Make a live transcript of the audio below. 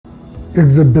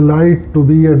It's a delight to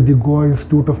be at the Goa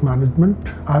Institute of Management.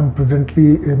 I'm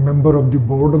presently a member of the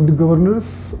board of the governors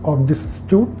of this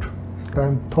institute.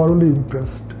 I'm thoroughly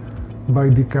impressed by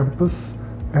the campus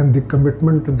and the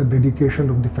commitment and the dedication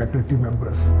of the faculty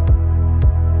members.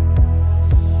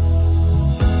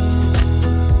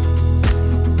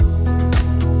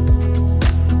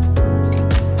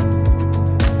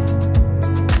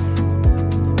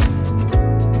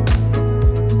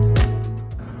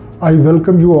 I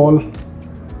welcome you all,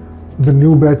 the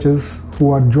new batches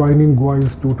who are joining Goa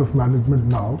Institute of Management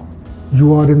now.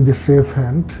 You are in the safe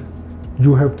hand.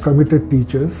 You have committed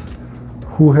teachers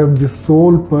who have the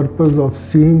sole purpose of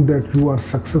seeing that you are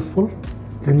successful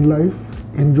in life,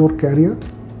 in your career.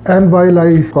 And while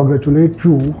I congratulate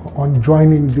you on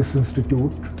joining this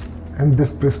institute and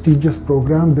this prestigious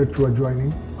program that you are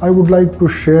joining, I would like to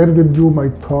share with you my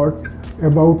thought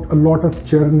about a lot of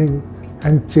churning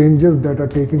and changes that are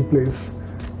taking place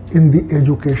in the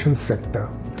education sector.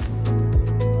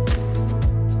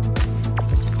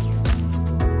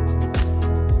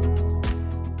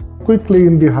 Quickly,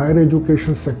 in the higher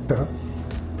education sector,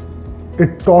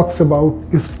 it talks about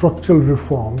structural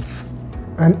reforms.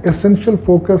 An essential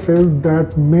focus is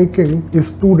that making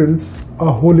students a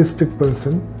holistic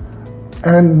person,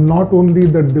 and not only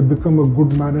that they become a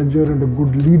good manager and a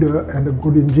good leader and a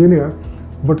good engineer,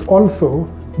 but also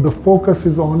the focus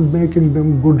is on making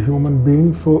them good human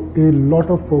beings, so a lot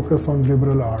of focus on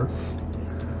liberal arts.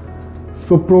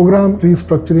 So program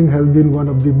restructuring has been one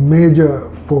of the major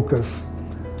focus.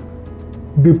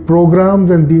 The programs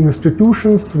and the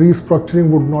institutions restructuring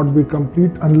would not be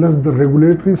complete unless the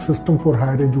regulatory system for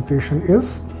higher education is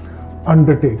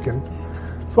undertaken.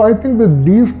 So I think with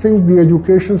these things, the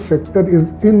education sector is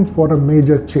in for a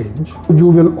major change. You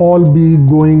will all be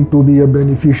going to be a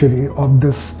beneficiary of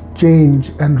this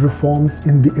change and reforms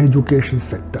in the education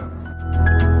sector.